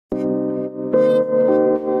Hey,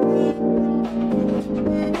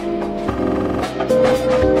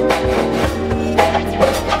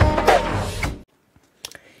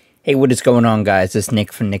 what is going on, guys? This is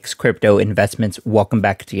Nick from Nick's Crypto Investments. Welcome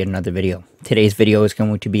back to yet another video. Today's video is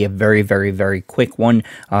going to be a very quick one.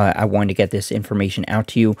 I wanted to get this information out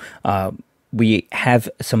to you. We have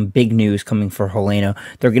some big news coming for Helena.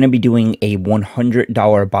 They're going to be doing a $100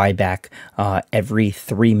 buyback every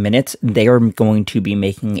 3 minutes. They are going to be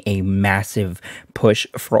making a massive push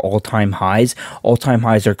for all-time highs. All-time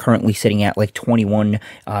highs are currently sitting at like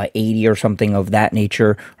 2180 or something of that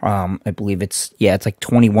nature. I believe it's like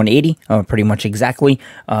 2180, pretty much exactly.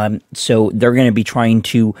 So they're going to be trying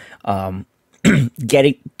to get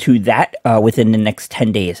it to that within the next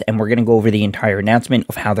 10 days, and we're going to go over the entire announcement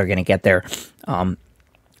of how they're going to get there.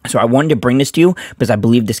 So I wanted to bring this to you because I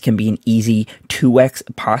believe this can be an easy 2x,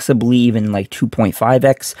 possibly even like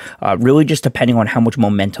 2.5x, really just depending on how much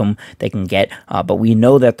momentum they can get. But we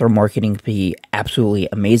know that their marketing can be absolutely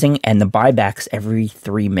amazing, and the buybacks every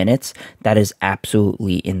 3 minutes, that is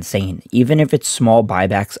absolutely insane. Even if it's small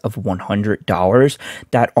buybacks of $100,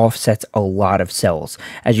 that offsets a lot of sells.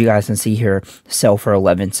 As you guys can see here, sell for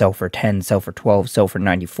 11, sell for 10, sell for 12, sell for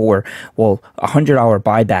 94. Well, a $100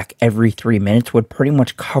 buyback every 3 minutes would pretty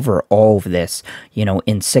much cover all of this. You know,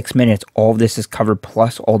 in 6 minutes, all of this is covered,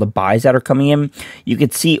 plus all the buys that are coming in. You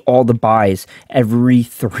could see all the buys every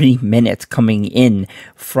 3 minutes coming in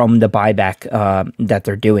from the buyback that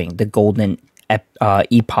they're doing, the golden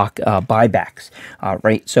epoch buybacks,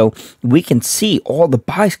 right? So we can see all the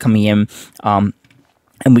buys coming in,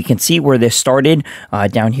 and we can see where this started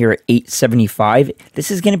down here at 875.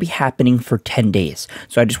 This is going to be happening for 10 days.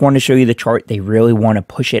 So I just want to show you the chart. They really want to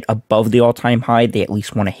push it above the all-time high. They at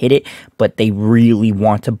least want to hit it, but they really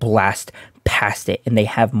want to blast past it, and they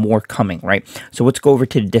have more coming, right? So let's go over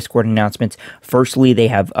to the Discord announcements. Firstly, they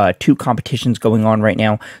have 2 competitions going on right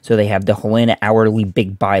now. So they have the Helena hourly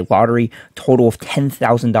big buy lottery, total of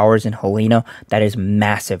 $10,000 in Helena. That is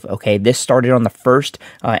massive. Okay, this started on the 1st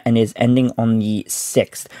and is ending on the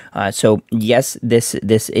 6th. So yes, this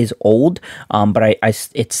is old, but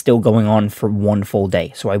it's still going on for 1 full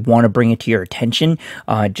day. So I want to bring it to your attention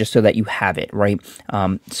just so that you have it, right?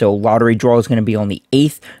 So lottery draw is going to be on the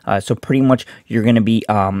 8th. So pretty much you're going to be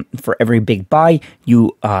for every big buy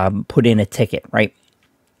you put in a ticket, right?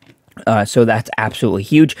 So that's absolutely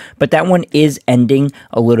huge, but that one is ending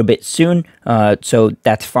a little bit soon, so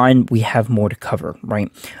that's fine. We have more to cover, right?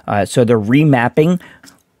 So the remapping,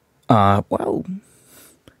 well,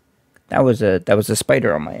 that was a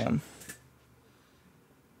spider on my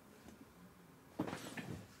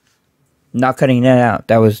not cutting that out.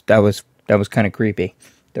 That was kind of creepy.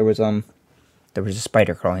 There was a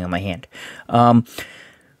spider crawling on my hand. That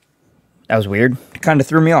was weird. It kind of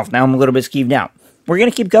threw me off. Now I'm a little bit skeeved out. We're going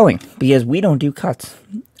to keep going because we don't do cuts.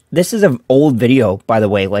 This is an old video, by the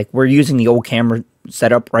way. Like, we're using the old camera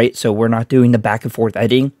setup, right? So we're not doing the back and forth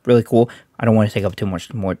editing. Really cool. I don't want to take up too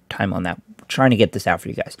much more time on that. We're trying to get this out for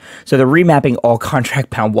you guys. So they're remapping all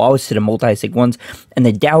contract pound wallets to the multi-sig ones, and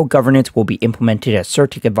the DAO governance will be implemented as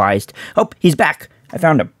Certic advised. Oh, he's back. I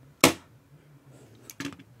found him.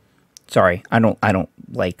 Sorry, I don't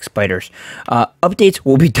like spiders. Updates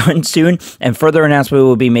will be done soon, and further announcement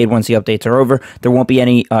will be made once the updates are over. There won't be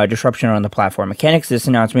any disruption on the platform mechanics. This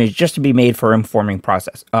announcement is just to be made for informing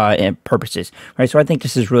process and purposes, right? So I think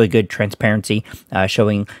this is really good transparency,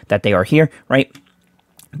 showing that they are here, right?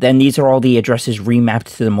 Then these are all the addresses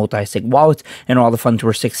remapped to the multi-sig wallets, and all the funds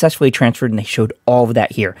were successfully transferred, and they showed all of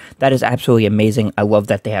that here. That is absolutely amazing. I love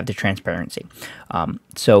that they have the transparency.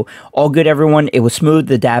 So all good, everyone. It was smooth.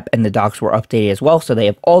 The DApp and the docs were updated as well. So they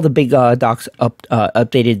have all the big docs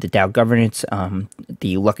updated, the DAO governance,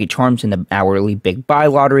 the Lucky Charms, and the hourly big buy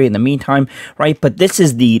lottery in the meantime, right? But this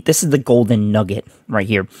is the golden nugget right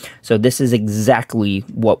here. So this is exactly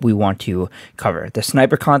what we want to cover: the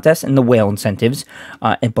sniper contest and the whale incentives,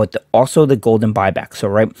 but also the golden buyback. So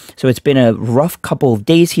right, so it's been a rough couple of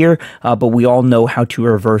days here, but we all know how to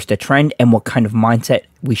reverse the trend and what kind of mindset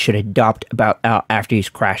we should adopt about after these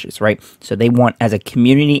crashes, right? So they want, as a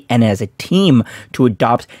community and as a team, to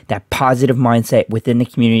adopt that positive mindset within the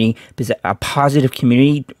community, because a positive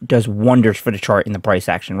community does wonders for the chart and the price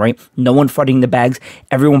action, right? No one flooding the bags,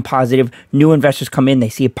 everyone positive. New investors come in, they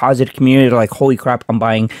see a positive community, they're like, holy crap, I'm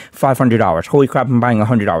buying $500. Holy crap, I'm buying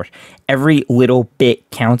 $100. Every little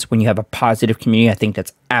bit counts when you have a positive community. I think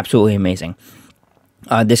that's absolutely amazing.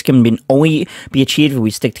 This can only be achieved if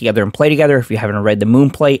we stick together and play together. If you haven't read the Moon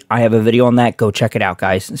Play, I have a video on that. Go check it out,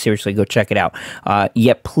 guys. Seriously, go check it out.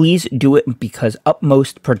 Yet please do it because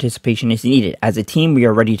utmost participation is needed. As a team, we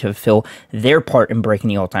are ready to fulfill their part in breaking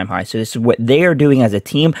the all-time high. So this is what they are doing as a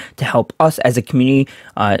team to help us as a community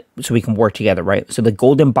so we can work together, right? So the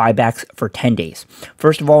golden buybacks for 10 days.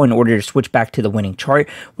 First of all, in order to switch back to the winning chart,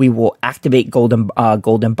 we will activate golden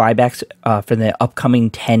buybacks for the upcoming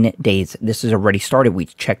 10 days. This is already started. We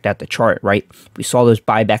checked out the chart, right? We saw those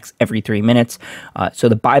buybacks every 3 minutes. So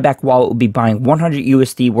the buyback wallet will be buying 100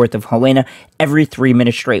 USD worth of Helena every 3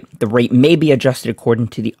 minutes straight. The rate may be adjusted according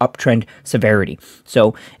to the uptrend severity.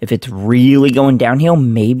 So if it's really going downhill,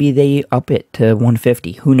 maybe they up it to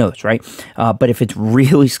 150. Who knows, right? But if it's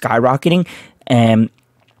really skyrocketing and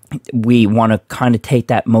we want to kind of take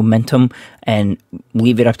that momentum and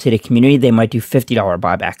leave it up to the community, they might do $50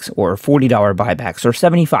 buybacks or $40 buybacks or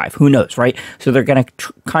 75, who knows, right? So they're going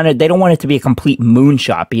to they don't want it to be a complete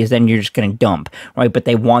moonshot because then you're just going to dump, right? But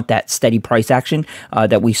they want that steady price action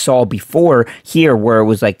that we saw before here, where it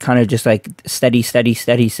was like kind of just like steady,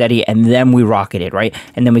 and then we rocketed, right?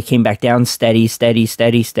 And then we came back down, steady.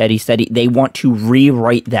 They want to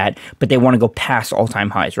rewrite that, but they want to go past all-time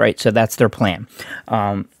highs, right? So that's their plan.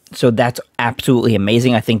 So that's absolutely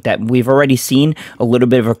amazing. I think that we've already seen a little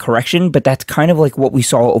bit of a correction, but that's kind of like what we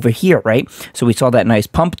saw over here, right? So we saw that nice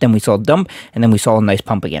pump, then we saw a dump, and then we saw a nice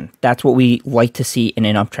pump again. That's what we like to see in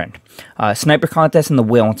an uptrend. Sniper contest and the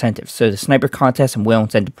whale incentive. So the sniper contest and whale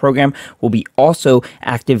incentive program will be also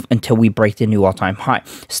active until we break the new all-time high.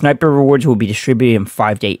 Sniper rewards will be distributed in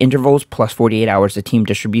 5-day intervals plus 48 hours of team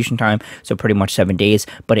distribution time, so pretty much 7 days,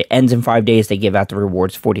 but it ends in 5 days. They give out the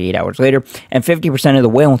rewards 48 hours later, and 50% of the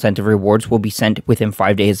whale incentive rewards will be sent within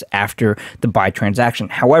 5 days after the buy transaction.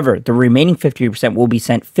 However, the remaining 50% will be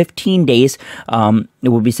sent 15 days. It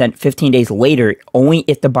will be sent 15 days later, only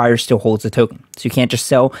if the buyer still holds the token. So you can't just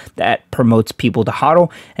sell. That promotes people to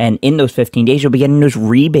hodl, and in those 15 days, you'll be getting those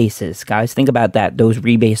rebases. Guys, think about that. Those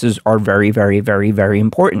rebases are very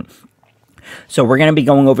important. So we're going to be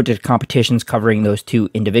going over to the competitions, covering those two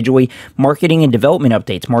individually. Marketing and development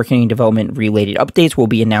updates. Marketing and development related updates will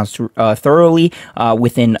be announced thoroughly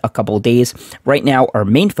within a couple of days. Right now, our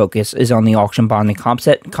main focus is on the auction bonding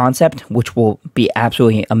concept, which will be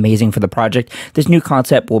absolutely amazing for the project. This new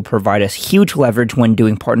concept will provide us huge leverage when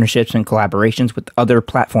doing partnerships and collaborations with other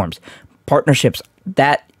platforms. Partnerships,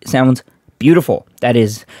 that sounds beautiful. That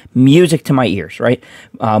is music to my ears, right?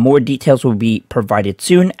 More details will be provided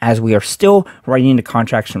soon, as we are still writing the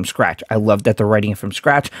contracts from scratch. I love that they're writing it from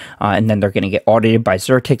scratch, and then they're going to get audited by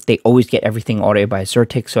Zertic. They always get everything audited by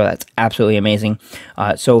Zertic, so that's absolutely amazing.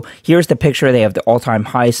 So here's the picture. They have the all-time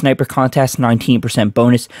high sniper contest, 19%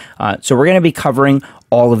 bonus. So we're going to be covering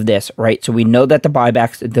all of this, right? So we know that the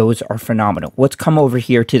buybacks, those are phenomenal. Let's come over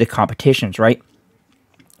here to the competitions, right?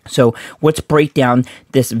 So let's break down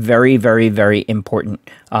this very important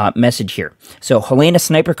message here. So Helena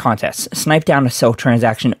Sniper Contest. Snipe down a sell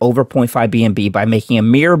transaction over 0.5 BNB by making a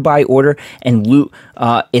mirror buy order and loot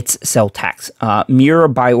its sell tax. Mirror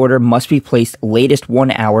buy order must be placed latest 1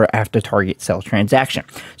 hour after target sell transaction.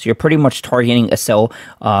 So you're pretty much targeting a sell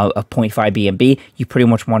of 0.5 BNB. You pretty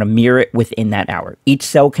much want to mirror it within that hour. Each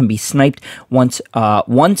sell can be sniped once,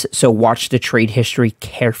 so watch the trade history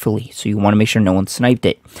carefully. So you want to make sure no one sniped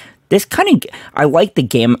it. This kind of, I like the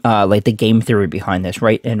game theory behind this,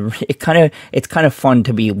 right? And it's kind of fun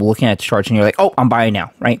to be looking at the charts and you're like, oh, I'm buying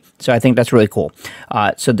now, right? So I think that's really cool.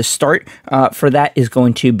 So the start for that is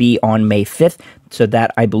going to be on May 5th. So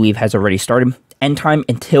that, I believe, has already started. End time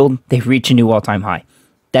until they reach a new all-time high.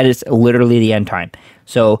 That is literally the end time.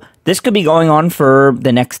 So this could be going on for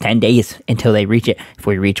the next 10 days until they reach it. If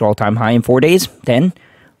we reach all-time high in 4 days, then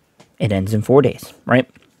it ends in 4 days, right?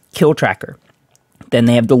 Kill tracker. Then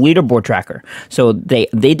they have the leaderboard tracker. So they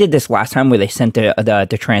did this last time where they sent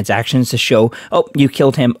the transactions to show, oh, you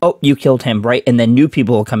killed him, oh, you killed him, right? And then new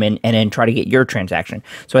people will come in and then try to get your transaction.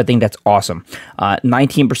 So I think that's awesome.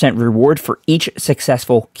 19% reward for each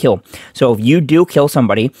successful kill. So if you do kill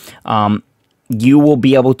somebody, you will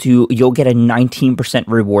be able to, you'll get a 19%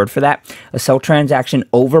 reward for that. A sell transaction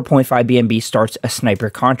over 0.5 BNB starts a sniper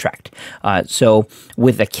contract. So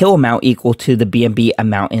with a kill amount equal to the BNB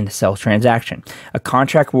amount in the sell transaction. A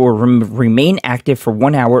contract will remain active for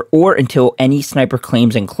 1 hour or until any sniper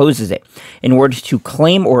claims and closes it. In order to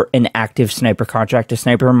claim an active sniper contract, a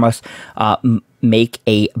sniper must make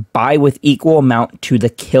a buy with equal amount to the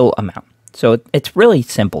kill amount. So it's really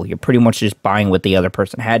simple. You're pretty much just buying what the other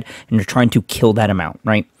person had, and you're trying to kill that amount,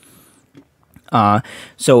 right?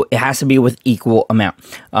 So it has to be with equal amount.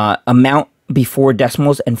 before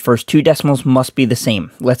decimals and first two decimals must be the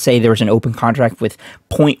same. Let's say there's an open contract with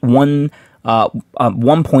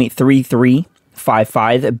 1.3355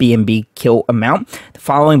 BNB kill amount. The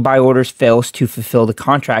following buy orders fails to fulfill the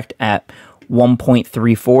contract at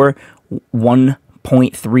 1.34,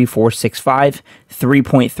 1.3465,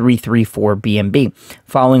 3.334 BNB.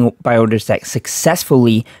 Following buy orders that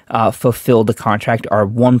successfully fulfill the contract are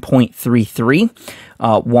 1.33,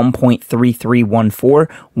 1.3314,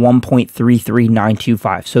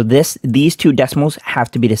 1.33925. So these two decimals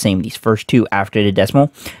have to be the same. These first two after the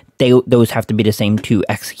decimal, those have to be the same to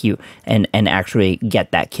execute and actually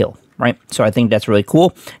get that kill, right? So I think that's really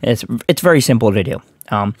cool. It's very simple to do.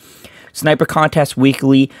 Sniper contest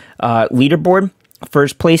weekly leaderboard.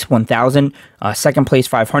 First place 1,000, second place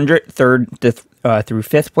 500, third through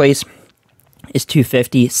fifth place is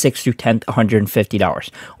 250, 6th through 10th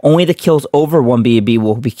 $150. Only the kills over 1 BNB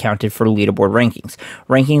will be counted for leaderboard rankings.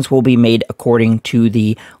 Rankings will be made according to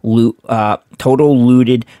the total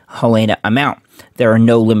looted Helena amount. There are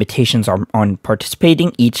no limitations on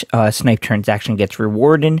participating. Each snipe transaction gets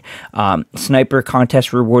rewarded. Sniper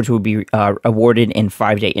contest rewards will be awarded in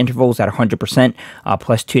 5-day intervals at 100%,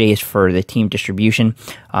 plus 2 days for the team distribution.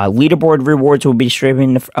 Leaderboard rewards will be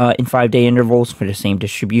distributed in 5-day intervals for the same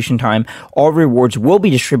distribution time. All rewards will be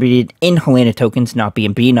distributed in Helena tokens, not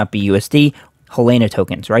BNB, not BUSD. Helena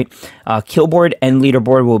tokens, right? Killboard and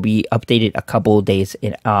leaderboard will be updated a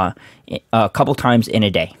couple times in a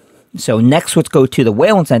day. So next, let's go to the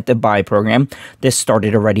whale incentive buy program. This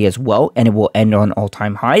started already as well, and it will end on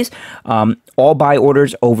all-time highs. All buy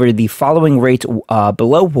orders over the following rates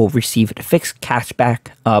below will receive fixed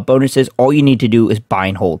cashback bonuses. All you need to do is buy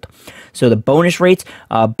and hold. So the bonus rates,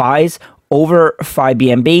 buys over 5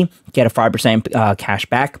 BNB, get a 5% cash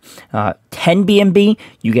back. 10 BNB,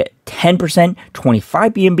 you get 10%.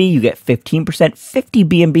 25 BNB, you get 15%. 50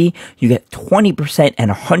 BNB, you get 20%.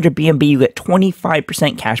 And 100 BNB, you get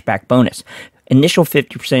 25% cash back bonus. Initial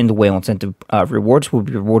 50% of the whale incentive rewards will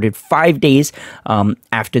be rewarded 5 days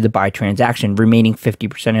after the buy transaction. Remaining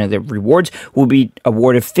 50% of the rewards will be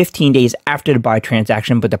awarded 15 days after the buy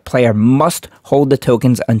transaction, but the player must hold the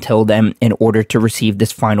tokens until then in order to receive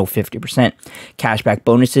this final 50%. Cashback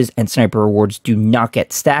bonuses and sniper rewards do not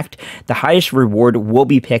get stacked. The highest reward will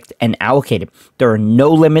be picked and allocated. There are no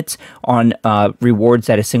limits on rewards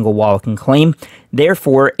that a single wallet can claim.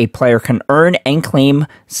 Therefore, a player can earn and claim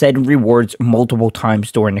said rewards multiple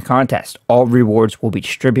times during the contest. All rewards will be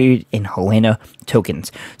distributed in Helena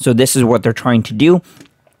tokens. So this is what they're trying to do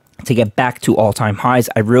to get back to all-time highs.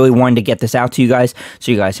 I really wanted to get this out to you guys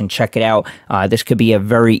so you guys can check it out. This could be a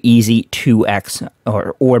very easy 2x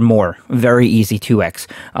or more. Very easy 2x.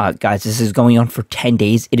 Guys, this is going on for 10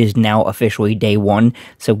 days. It is now officially day 1.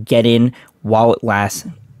 So get in while it lasts.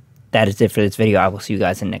 That is it for this video. I will see you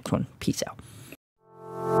guys in the next one. Peace out.